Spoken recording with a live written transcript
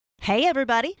Hey,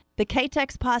 everybody. The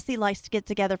K-Tex Posse likes to get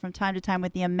together from time to time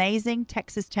with the amazing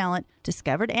Texas talent,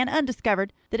 discovered and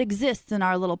undiscovered, that exists in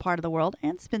our little part of the world,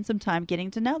 and spend some time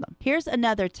getting to know them. Here's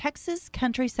another Texas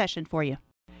country session for you.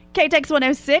 K-Tex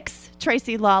 106,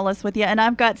 Tracey Lawless with you, and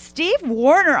I've got Steve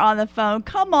Wariner on the phone.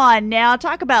 Come on now,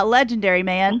 talk about legendary,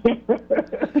 man.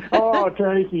 Oh,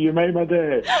 Tracey, you made my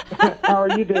day. How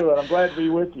are you doing? I'm glad to be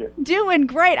with you. Doing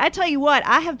great. I tell you what,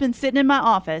 I have been sitting in my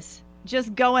office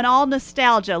just going all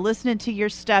nostalgia, listening to your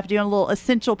stuff, doing a little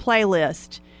essential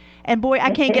playlist. And boy, I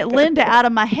can't get Linda out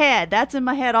of my head. That's in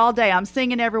my head all day. I'm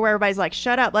singing everywhere. Everybody's like,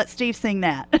 shut up, let Steve sing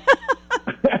that.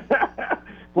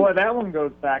 Boy, that one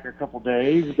goes back a couple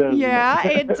days, doesn't yeah,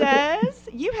 it? it does.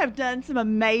 You have done some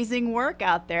amazing work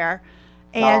out there.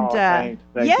 And thanks.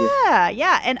 Thank you.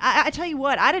 Yeah. And I tell you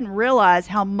what, I didn't realize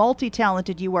how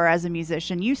multi-talented you were as a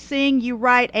musician. You sing, you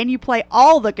write, and you play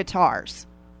all the guitars.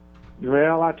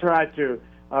 Well, I tried to.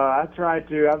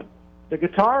 The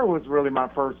guitar was really my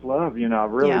first love. You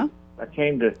know, I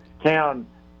came to town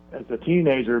as a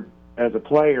teenager as a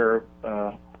player,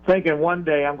 thinking one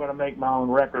day I'm going to make my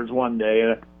own records one day.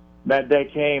 And that day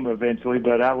came eventually,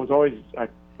 but I was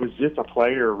just a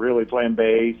player, really playing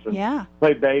bass. And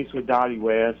played bass with Dottie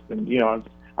West, and you know,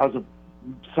 I was a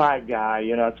side guy.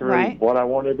 You know, that's really what I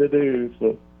wanted to do.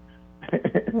 So.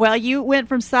 Well, you went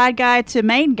from side guy to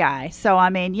main guy, so I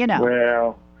mean, you know.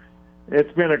 Well,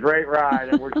 it's been a great ride,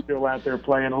 and we're still out there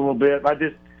playing a little bit.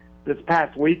 This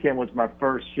past weekend was my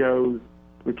first shows.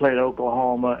 We played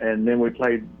Oklahoma, and then we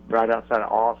played right outside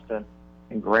of Austin,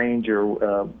 and Granger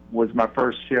was my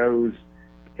first shows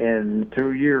in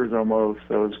 2 years almost.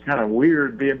 So it's kind of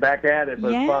weird being back at it,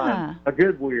 but fun. A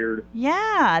good weird.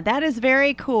 Yeah, that is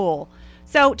very cool.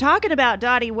 So talking about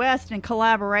Dottie West and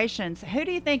collaborations, who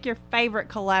do you think your favorite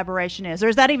collaboration is? Or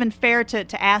is that even fair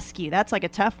to ask you? That's like a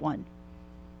tough one.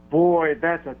 Boy,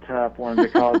 that's a tough one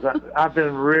because I've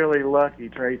been really lucky,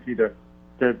 Tracey,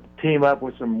 to team up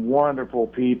with some wonderful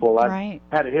people. I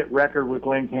had a hit record with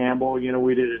Glenn Campbell. You know,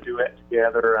 we did a duet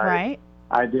together.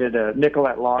 I did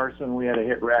Nicolette Larson. We had a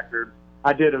hit record.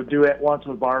 I did a duet once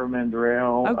with Barbara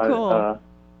Mandrell. Oh, cool.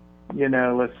 You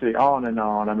know, let's see, on and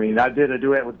on. I mean, I did a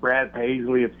duet with Brad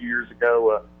Paisley a few years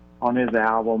ago on his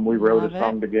album. We wrote a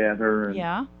song together.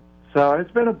 And so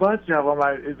it's been a bunch of them.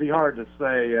 It'd be hard to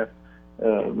say.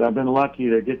 I've been lucky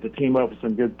to get to team up with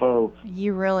some good folks.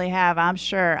 You really have, I'm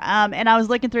sure. And I was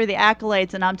looking through the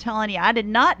accolades, and I'm telling you, I did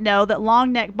not know that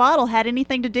Long Neck Bottle had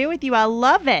anything to do with you. I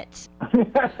love it.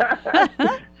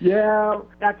 Yeah,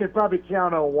 I could probably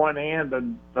count on one hand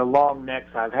the long necks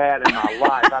I've had in my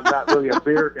life. I'm not really a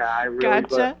beer guy, really.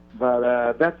 Gotcha.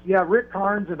 But that's, Rick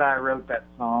Carnes and I wrote that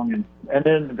song. And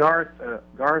then Garth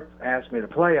asked me to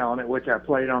play on it, which I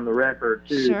played on the record,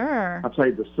 too. Sure. I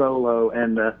played the solo,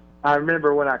 and I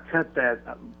remember when I cut that,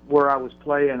 where I was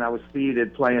playing, I was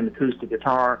seated playing acoustic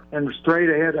guitar, and straight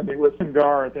ahead of me was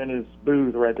Garth in his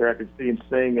booth right there. I could see him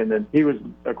sing, and then he was,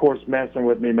 of course, messing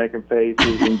with me, making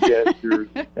faces and gestures,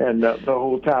 and the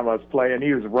whole time I was playing,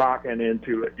 he was rocking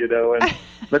into it, you know.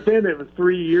 But then it was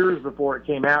 3 years before it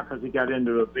came out because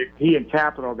he and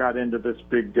Capitol got into this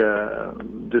big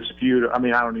dispute. I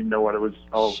mean, I don't even know what it was,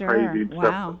 all crazy and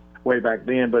stuff way back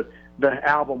then, but the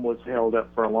album was held up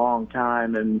for a long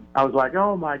time, and I was like,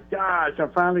 oh my gosh, I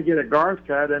finally get a Garth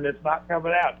cut, and it's not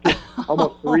coming out.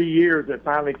 Almost 3 years it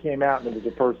finally came out, and it was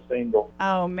the first single.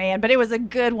 Oh, man, but it was a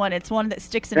good one. It's one that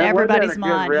sticks in everybody's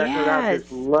mind. Yes. I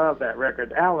just love that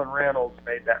record. Alan Reynolds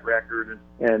made that record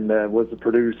and was the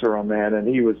producer on that, and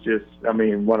he was just, I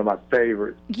mean, one of my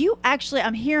favorites. You actually,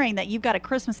 I'm hearing that you've got a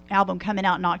Christmas album coming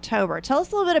out in October. Tell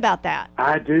us a little bit about that.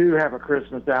 I do have a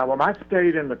Christmas album. I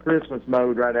stayed in the Christmas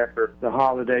mode right after the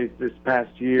holidays this past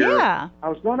year. Yeah. I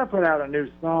was going to put out a new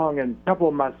song, and a couple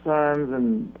of my sons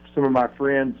and some of my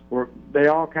friends they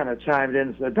all kind of chimed in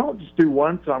and said, don't just do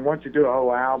one song, why don't you do a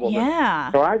whole album?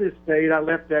 Yeah. So I just stayed. I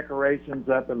left decorations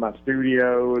up in my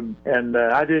studio, and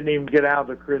I didn't even get out of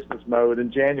the Christmas mode.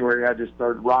 In January, I just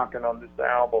started rocking on this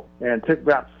album, and it took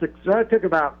about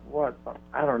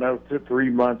 3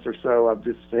 months or so. I've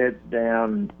just heads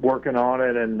down working on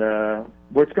it, and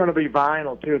it's going to be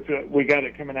vinyl, too. We got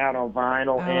it coming out on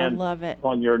vinyl and I love it.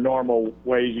 On your normal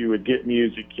ways you would get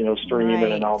music, you know,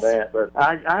 streaming and all that. But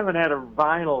I haven't had a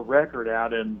vinyl record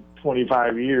out in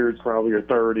 25 years, probably, or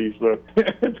 30, so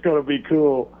it's going to be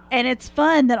cool. And it's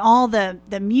fun that all the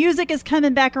music is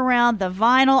coming back around, the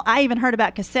vinyl. I even heard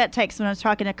about cassette tapes when I was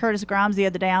talking to Curtis Grimes the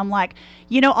other day. I'm like,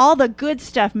 you know, all the good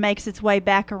stuff makes its way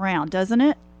back around, doesn't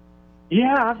it?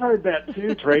 Yeah, I've heard that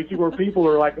too, Tracey, where people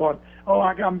are like going, oh,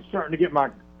 I'm starting to get my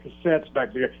cassettes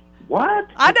back there. what?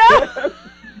 I know.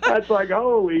 That's like,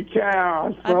 holy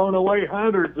cow, I've thrown away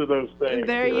hundreds of those things.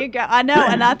 There you go. I know,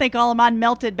 and I think all of mine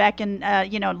melted back in,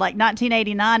 like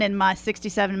 1989 in my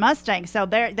 67 Mustang, so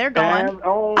they're gone.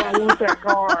 Oh, I want that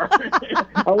car.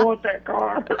 I want that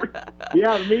car.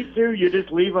 Yeah, me too. You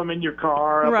just leave them in your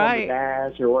car up on the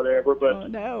dash or whatever.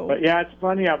 But yeah, it's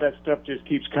funny how that stuff just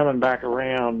keeps coming back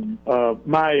around. I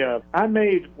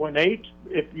made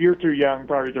if you're too young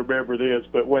probably to remember this,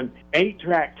 but when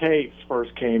 8-track tapes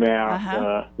first came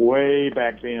out, way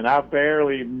back then, I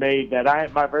barely made that.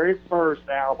 My very first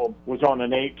album was on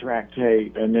an 8-track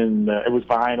tape, and then it was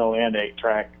vinyl and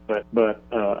 8-track.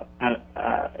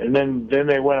 And then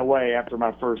they went away after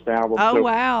my first album. Oh,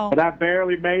 wow. But I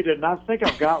barely made it, and I think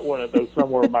I've got one of those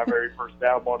somewhere in my very first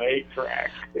album on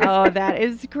 8-track. Oh, that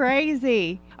is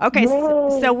crazy. Okay,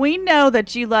 so we know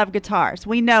that you love guitars.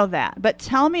 We know that. But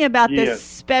tell me about this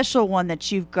special one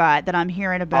that you've got that I'm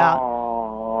hearing about.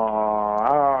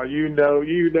 Oh, you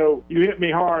hit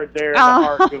me hard there in the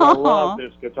heart because I love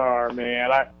this guitar, man.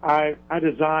 I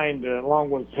designed, along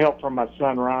with help from my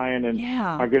son Ryan and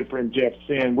my good friend Jeff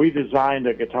Sin, we designed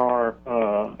a guitar.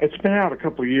 It's been out a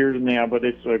couple of years now, but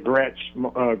it's a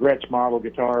Gretsch model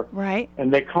guitar. Right.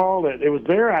 And they called it was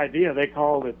their idea. They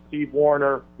called it Steve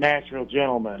Wariner Nashville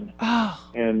Gentleman. Oh.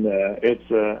 And it's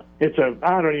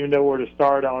I don't even know where to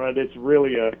start on it. It's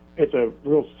a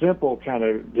real simple kind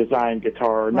of design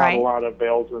guitar. Not a lot of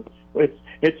bells and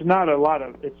it's not a lot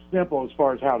of. It's simple as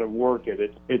far as how to work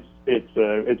it. It's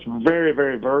very,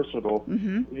 very versatile.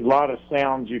 Mm-hmm. A lot of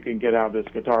sounds you can get out of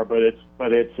this guitar, but it's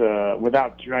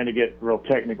without trying to get real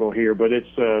technical here. But it's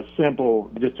simple,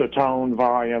 just a tone,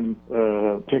 volume,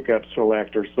 pickup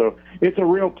selector. So it's a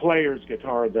real player's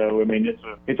guitar, though. I mean,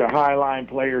 it's a high-line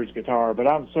player's guitar. But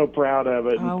I'm so proud of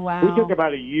it. Oh, wow. We took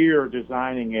about a year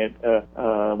designing it.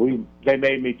 They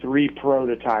made me 3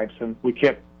 prototypes, and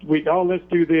let's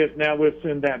do this. Now let's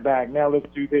send that back. Now let's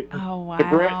do this. Oh, wow. The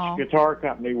Gretsch Guitar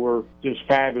Company were just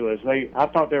fabulous. I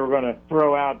thought they were going to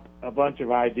throw out a bunch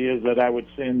of ideas that I would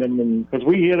send them, because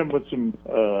we hit them with some,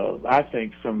 I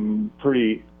think, some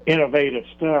pretty innovative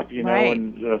stuff,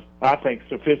 and I think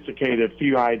sophisticated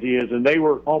few ideas, and they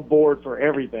were on board for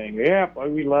everything. Yeah,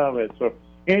 we love it. So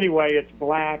anyway, it's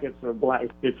black.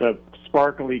 It's a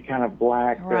sparkly kind of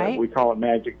black. Right. We call it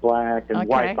magic black and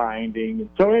white binding.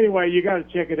 So anyway, you got to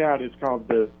check it out. It's called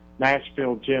the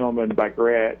Nashville Gentleman by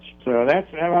Gretsch. So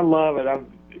I love it. I'm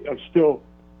still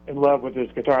in love with this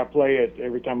guitar. I play it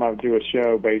every time I do a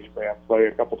show. Basically, I play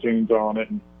a couple tunes on it,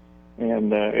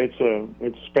 and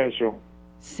it's special.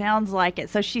 Sounds like it.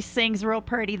 So she sings real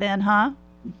pretty then, huh?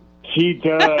 She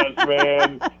does,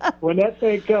 man. When that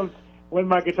thing comes. When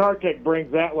my guitar tech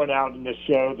brings that one out in the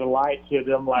show, the lights hit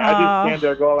them. I just stand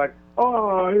there going like,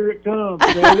 oh, here it comes,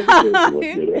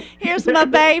 man. Here's my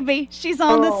baby. She's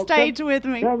on the stage with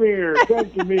me. Come here.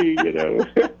 Come to me,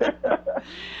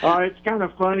 It's kind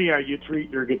of funny how you treat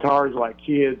your guitars like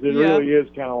kids. It really is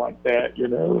kind of like that,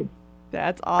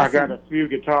 That's awesome. I got a few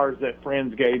guitars that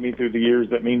friends gave me through the years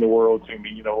that mean the world to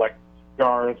me, like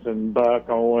Garth and Buck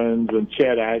Owens and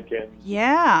Chet Atkins.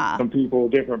 Yeah.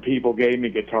 Different people gave me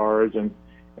guitars, and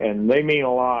they mean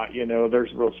a lot. They're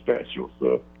real special.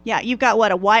 So. Yeah, you've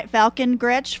got a White Falcon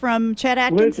Gretsch from Chet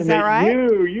Atkins. Listen, is that right?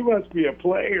 You must be a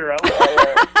player. I love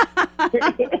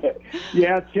that.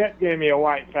 Yeah, Chet gave me a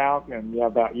White Falcon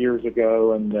about years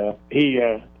ago, and he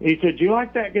said, "Do you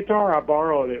like that guitar?" I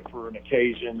borrowed it for an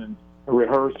occasion and a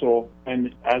rehearsal,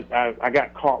 and I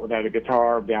got caught without a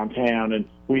guitar downtown, and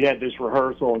we had this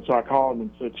rehearsal, and so I called him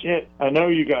and said, "Shit, I know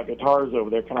you got guitars over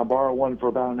there. Can I borrow one for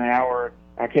about an hour?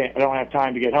 I don't have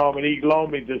time to get home." And he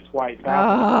loaned me this White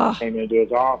Falcon. Came into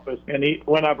his office, and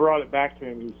when I brought it back to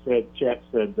him, Chet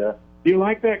said, "Do you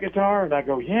like that guitar?" And I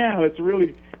go, "Yeah,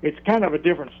 it's kind of a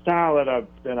different style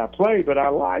than I play, but I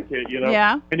like it,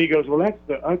 Yeah. And he goes, "Well, that's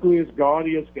the ugliest,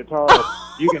 gaudiest guitar.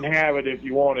 You can have it if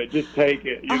you want it. Just take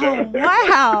it, Oh,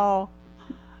 wow.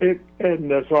 So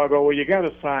I go, "Well, you got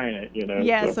to sign it,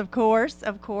 Yes, so. Of course.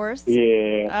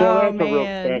 Yeah, so that's man. a real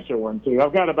special one, too.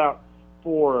 I've got about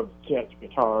 4 of Chet's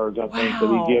guitars, I think,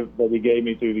 that he gave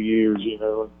me through the years,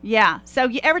 Yeah. So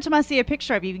every time I see a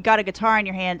picture of you, you've got a guitar in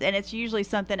your hands, and it's usually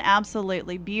something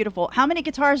absolutely beautiful. How many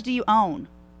guitars do you own?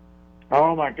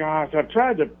 Oh, my gosh. I've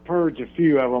tried to purge a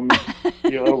few of them,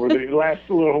 over the last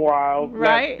little while,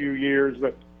 last few years,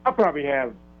 but I probably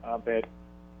have, I bet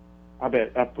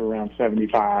up around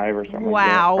 75 or something like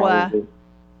that. Wow.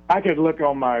 I could look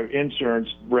on my insurance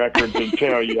records and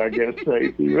tell you, I guess,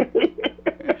 Tracy.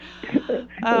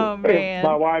 Oh, man.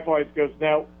 My wife always goes,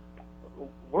 "Now,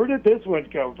 where did this one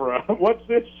come from? What's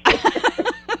this?"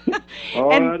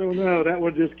 I don't know. That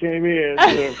one just came in.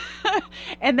 So.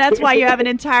 And that's why you have an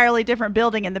entirely different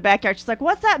building in the backyard. She's like,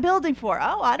 what's that building for?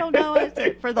 Oh, I don't know. Is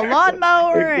it for the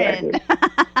lawnmower? Exactly.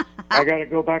 I got to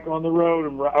go back on the road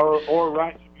or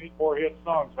write some more hit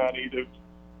songs if I need to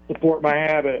support my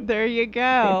habit. There you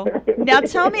go. Now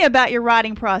tell me about your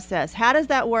writing process. How does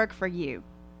that work for you?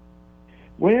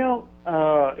 Well,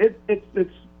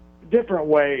 it's different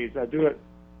ways. I do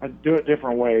it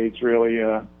different ways, really.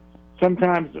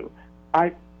 Sometimes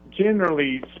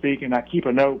generally speaking, I keep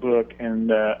a notebook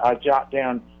and I jot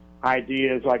down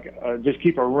ideas, just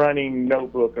keep a running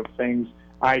notebook of things,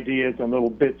 ideas and little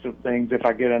bits of things. If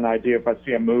I get an idea, if I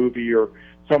see a movie or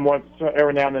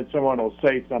every now and then someone will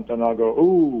say something, I'll go,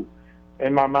 ooh.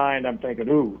 In my mind, I'm thinking,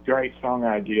 ooh, great song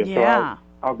idea. Yeah. So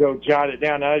I'll go jot it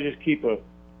down. And I just keep a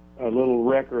little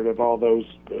record of all those.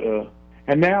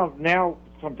 And now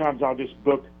sometimes I'll just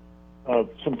book.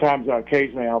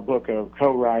 Occasionally I'll book a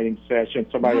co-writing session.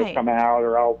 Somebody will come out,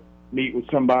 or I'll meet with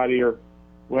somebody.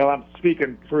 I'm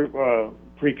speaking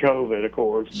pre-COVID, of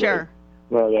course. Sure.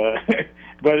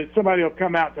 But somebody will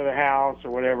come out to the house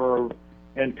or whatever.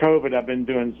 And COVID, I've been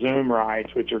doing Zoom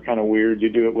writes, which are kind of weird. You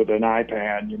do it with an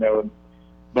iPad,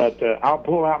 But I'll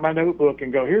pull out my notebook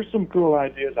and go, here's some cool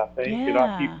ideas, I think. Yeah.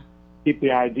 I keep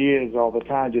the ideas all the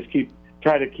time. Just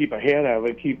try to keep ahead of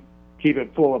it. Keep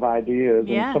it full of ideas.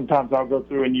 Yeah. And sometimes I'll go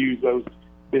through and use those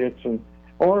bits,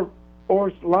 or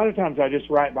a lot of times I just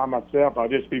write by myself. I'll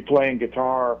just be playing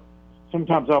guitar.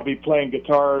 Sometimes I'll be playing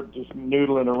guitar, just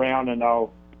noodling around, and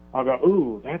I'll go,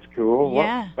 ooh, that's cool.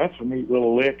 Yeah. That's a neat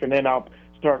little lick, and then I'll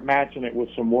start matching it with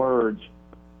some words,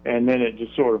 and then it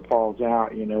just sort of falls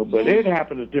out, But it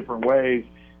happens different ways.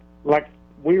 Like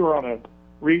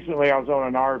recently I was on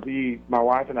an RV. My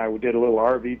wife and I did a little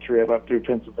RV trip up through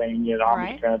Pennsylvania and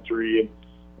Amish country and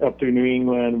up through New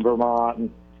England and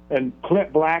Vermont. And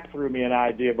Clint Black threw me an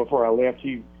idea before I left.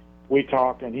 We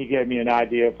talked, and he gave me an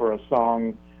idea for a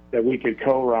song that we could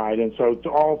co-write. And so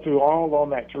all on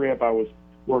that trip, I was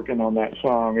working on that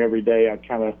song every day. I'd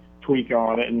kind of tweak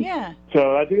on it. And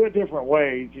so I do it different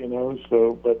ways,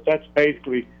 but that's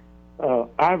basically,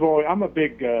 I'm a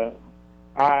big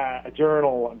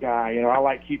journal guy. I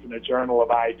like keeping a journal of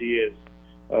ideas,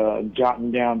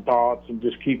 jotting down thoughts, and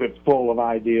just keep it full of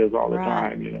ideas all the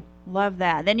time. Love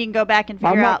that. Then you can go back and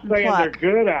figure out and I'm not saying pluck.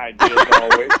 they're good ideas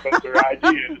always, but they're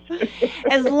ideas.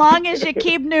 As long as you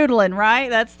keep noodling,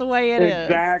 right? That's the way it is.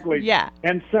 Exactly. Yeah.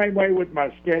 And same way with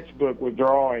my sketchbook with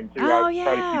drawing too.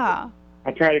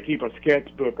 I try to keep a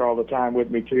sketchbook all the time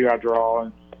with me too. I draw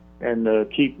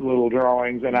and keep little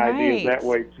drawings and ideas that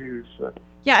way too. So.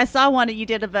 Yeah, I saw one that you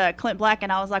did of Clint Black,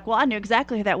 and I was like, well, I knew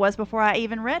exactly who that was before I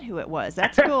even read who it was.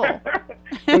 That's cool.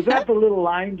 Was that the little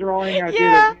line drawing I did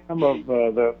of him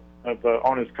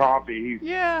on his coffee?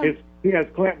 He has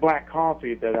Clint Black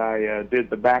coffee that I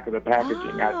did the back of the packaging. I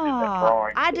did that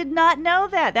drawing. I did not know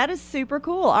that. That is super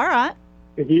cool. All right.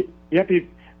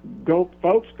 Go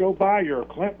buy your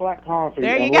Clint Black coffee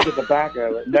and look at the back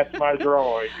of it. That's my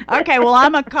drawing. Okay, well,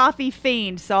 I'm a coffee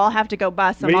fiend, so I'll have to go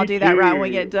buy some. I'll do that right when we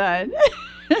get done.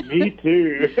 Me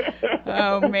too.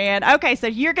 Oh, man. Okay, so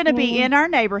you're going to be in our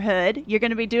neighborhood. You're going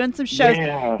to be doing some shows.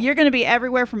 Yeah. You're going to be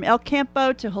everywhere from El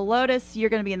Campo to Helotes. You're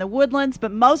going to be in the Woodlands.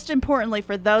 But most importantly,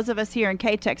 for those of us here in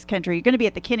K-Tex country, you're going to be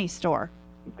at the Kenney Store.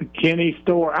 The Kenney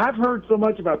Store. I've heard so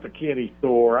much about the Kenney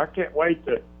Store. I can't wait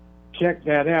to check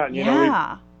that out.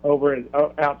 Over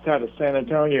outside of San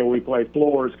Antonio, we play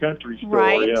Floor's Country Store.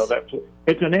 Right.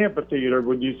 It's an amphitheater.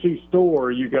 When you see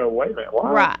store, you go, wait a minute,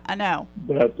 what? Right, I know.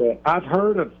 But I've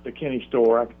heard of the Kenney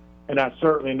Store, and I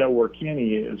certainly know where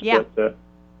Kenney is. Yeah. But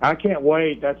I can't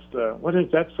wait. That's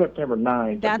September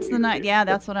 9th. That's the night. Yeah,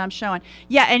 that's what I'm showing.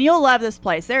 Yeah, and you'll love this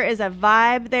place. There is a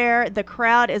vibe there. The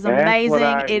crowd is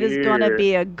amazing. It is going to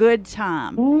be a good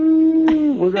time.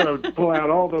 Ooh, we're going to pull out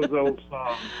all those old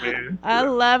songs, man. I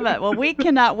love it. Well, we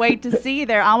cannot wait to see you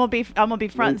there. I'm gonna be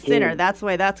front and center. That's the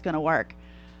way that's going to work.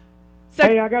 So,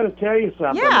 hey, I got to tell you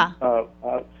something. Yeah.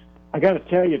 I got to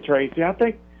tell you, Tracy. I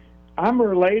think I'm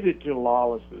related to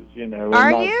Lawlesses,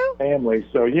 Are in you? my family.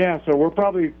 So so we're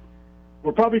probably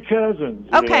cousins.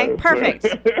 Okay, perfect.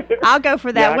 I'll go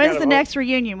for that. Yeah, When's the next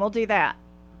reunion? We'll do that.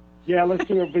 Yeah, let's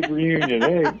do a big reunion.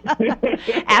 Hey.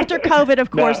 After COVID,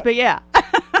 of course, but yeah.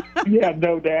 Yeah,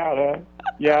 no doubt, huh?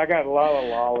 Yeah, I got a lot of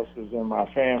Lawlesses in my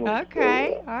family.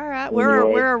 Okay, so, all right.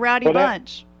 We're a rowdy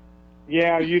bunch.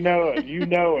 Yeah, you know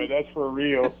it. That's for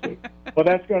real. Well,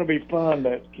 that's going to be fun,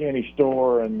 that Kenney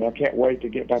Store, and I can't wait to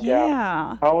get back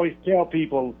out. I always tell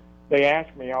people, they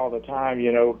ask me all the time,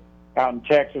 out in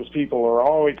Texas, people are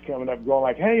always coming up going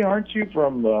like, hey, aren't you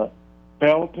from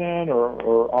Belton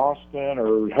or Austin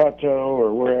or Hutto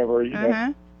or wherever,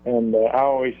 And I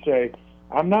always say,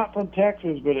 I'm not from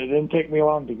Texas, but it didn't take me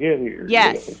long to get here.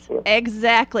 Yes, you know, so.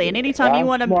 exactly. And anytime you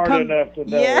want to smart come, enough to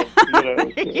know. yeah,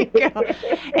 There you go.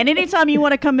 And anytime you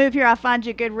want to come move here, I'll find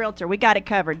you a good realtor. We got it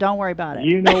covered. Don't worry about it.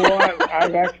 You know what?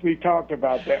 I've actually talked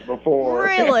about that before.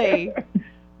 Really?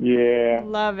 Yeah.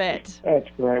 Love it. That's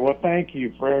great. Well, thank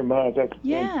you very much. That's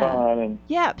been fun. And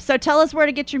yeah. So tell us where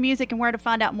to get your music and where to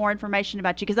find out more information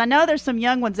about you, because I know there's some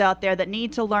young ones out there that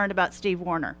need to learn about Steve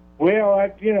Wariner. Well,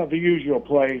 the usual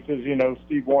places,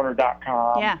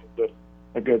 SteveWariner.com. Yeah. Is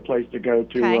a good place to go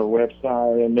to, Okay. our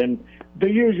website. And then the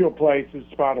usual places,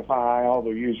 Spotify, all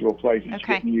the usual places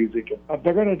Okay. get music.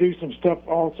 They're going to do some stuff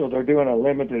also. They're doing a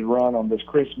limited run on this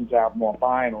Christmas album on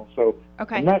vinyl. So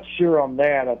Okay. I'm not sure on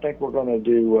that. I think we're going to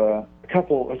do a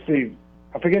couple, let's see,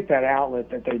 I forget that outlet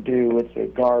that they do. It's a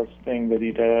Garth thing that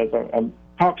he does.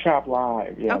 Talk Shop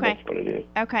Live. Yeah, Okay. that's what it is.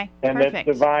 Okay. And Perfect.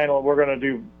 that's the vinyl. We're going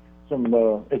to do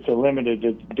it's a limited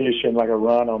edition, like a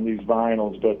run on these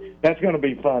vinyls, but that's going to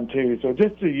be fun too. So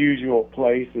just the usual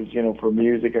places, for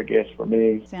music, I guess, for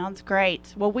me. Sounds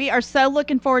great. Well, we are so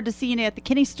looking forward to seeing you at the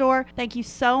Kenney Store. Thank you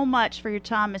so much for your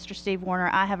time, Mr. Steve Wariner.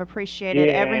 I have appreciated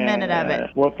every minute of it.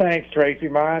 Well, thanks, Tracy.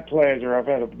 My pleasure. I've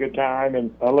had a good time,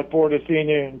 and I look forward to seeing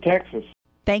you in Texas.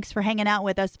 Thanks for hanging out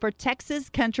with us for Texas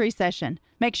Country Session.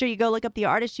 Make sure you go look up the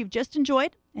artists you've just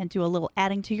enjoyed and do a little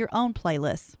adding to your own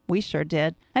playlists. We sure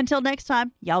did. Until next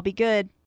time, y'all be good.